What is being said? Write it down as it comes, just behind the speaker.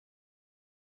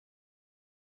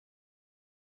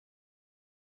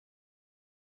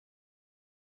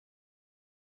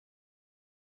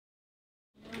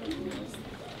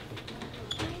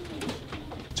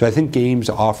So I think games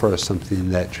offer us something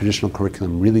that traditional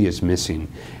curriculum really is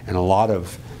missing, and a lot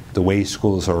of the way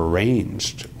schools are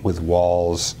arranged with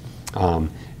walls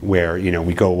where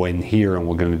we go in here and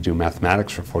we're going to do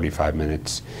mathematics for 45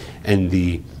 minutes, and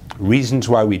the reasons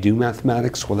why we do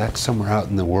mathematics, well, that's somewhere out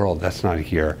in the world, that's not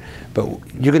here, but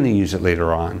you're going to use it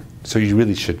later on, so you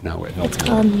really should know it. It's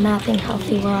called Mapping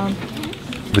Healthy World.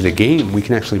 With a game, we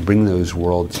can actually bring those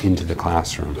worlds into the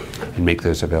classroom and make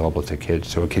those available to kids,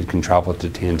 so a kid can travel to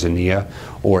Tanzania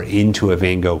or into a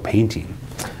Van Gogh painting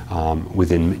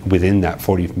within that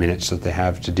 40 minutes that they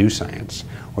have to do science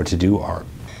or to do art.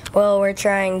 Well, we're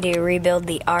trying to rebuild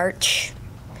the arch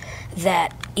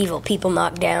that evil people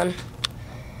knocked down,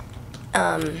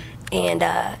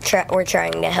 we're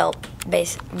trying to help,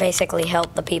 basically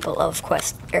help the people of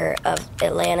of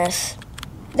Atlantis.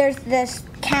 There's this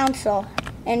council,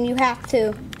 and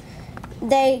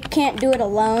they can't do it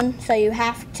alone, so you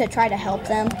have to try to help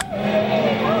them.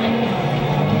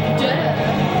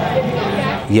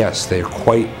 Yes, they're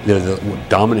the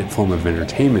dominant form of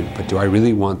entertainment, but do I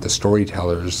really want the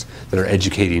storytellers that are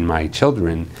educating my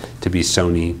children to be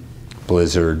Sony,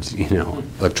 Blizzard,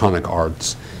 Electronic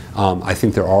Arts? I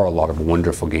think there are a lot of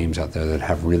wonderful games out there that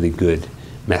have really good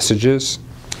messages,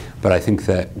 but I think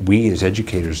that we as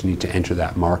educators need to enter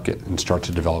that market and start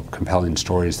to develop compelling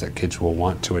stories that kids will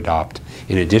want to adopt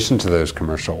in addition to those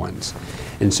commercial ones.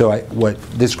 And so what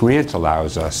this grant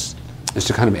allows us is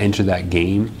to kind of enter that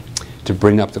game, to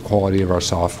bring up the quality of our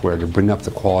software, to bring up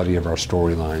the quality of our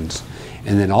storylines,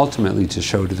 and then ultimately to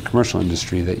show to the commercial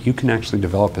industry that you can actually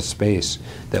develop a space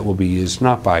that will be used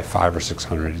not by 500 or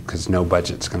 600, because no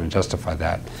budget's going to justify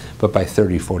that, but by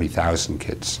 30, 40,000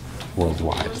 kids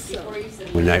worldwide.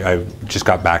 When I just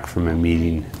got back from a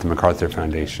meeting at the MacArthur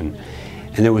Foundation,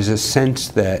 and there was a sense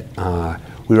that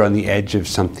we were on the edge of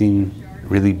something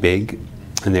really big,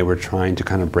 and they were trying to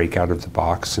kind of break out of the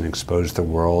box and expose the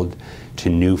world to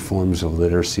new forms of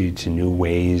literacy, to new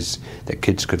ways that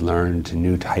kids could learn, to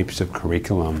new types of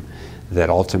curriculum that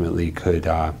ultimately could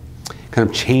kind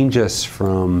of change us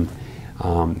from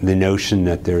the notion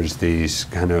that there's these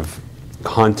kind of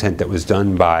content that was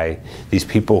done by these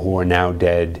people who are now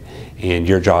dead, and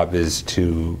your job is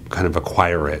to kind of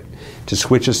acquire it, to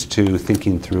switch us to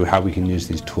thinking through how we can use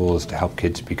these tools to help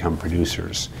kids become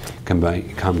producers,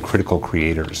 become critical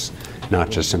creators, not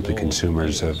just simply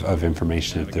consumers of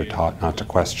information that they're taught not to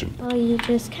question. Well, you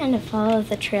just kind of follow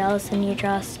the trails and you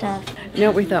draw stuff.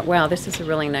 We thought, wow, this is a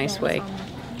really nice way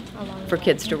for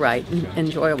kids to write, and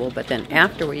enjoyable, but then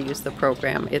after we use the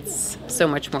program, it's so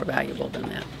much more valuable than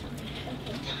that.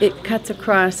 It cuts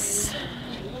across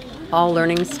all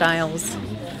learning styles,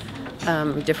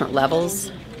 different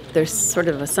levels. There's sort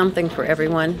of something for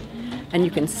everyone, and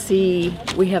you can see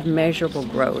we have measurable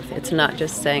growth. It's not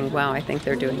just saying, wow, I think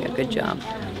they're doing a good job.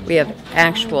 We have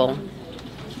actual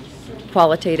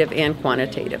qualitative and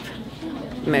quantitative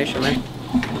measurement.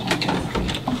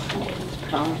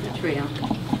 Follow the trail.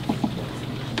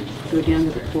 Go down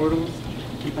to the portals.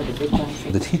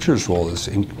 The teacher's role is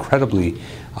incredibly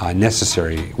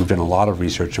necessary. We've done a lot of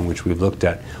research in which we've looked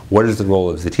at what is the role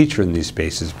of the teacher in these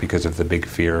spaces because of the big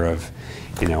fear of,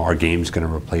 our game's going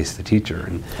to replace the teacher.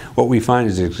 And what we find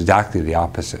is exactly the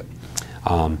opposite.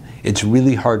 It's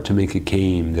really hard to make a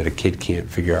game that a kid can't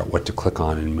figure out what to click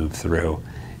on and move through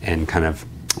and kind of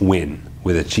win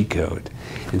with a cheat code.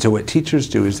 And so what teachers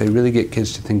do is they really get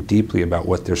kids to think deeply about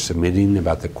what they're submitting,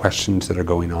 about the questions that are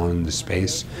going on in the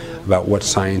space, about what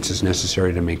science is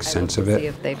necessary to make sense of it. See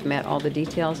if they've met all the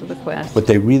details of the quest. What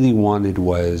they really wanted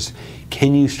was,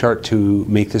 can you start to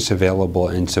make this available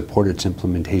and support its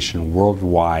implementation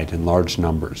worldwide in large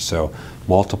numbers? So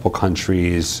multiple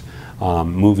countries,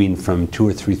 moving from 2,000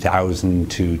 or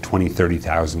 3,000 to 20,000,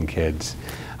 30,000 kids.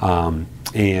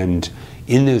 And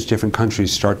in those different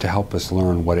countries start to help us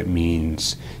learn what it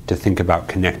means to think about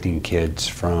connecting kids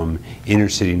from inner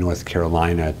city North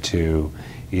Carolina to,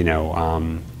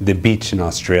 the beach in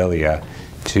Australia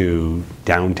to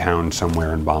downtown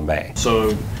somewhere in Bombay.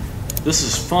 So this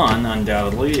is fun,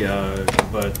 undoubtedly,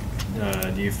 but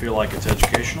do you feel like it's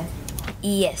educational?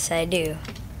 Yes, I do.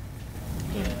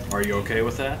 Are you okay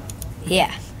with that?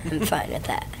 Yeah, I'm fine with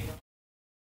that.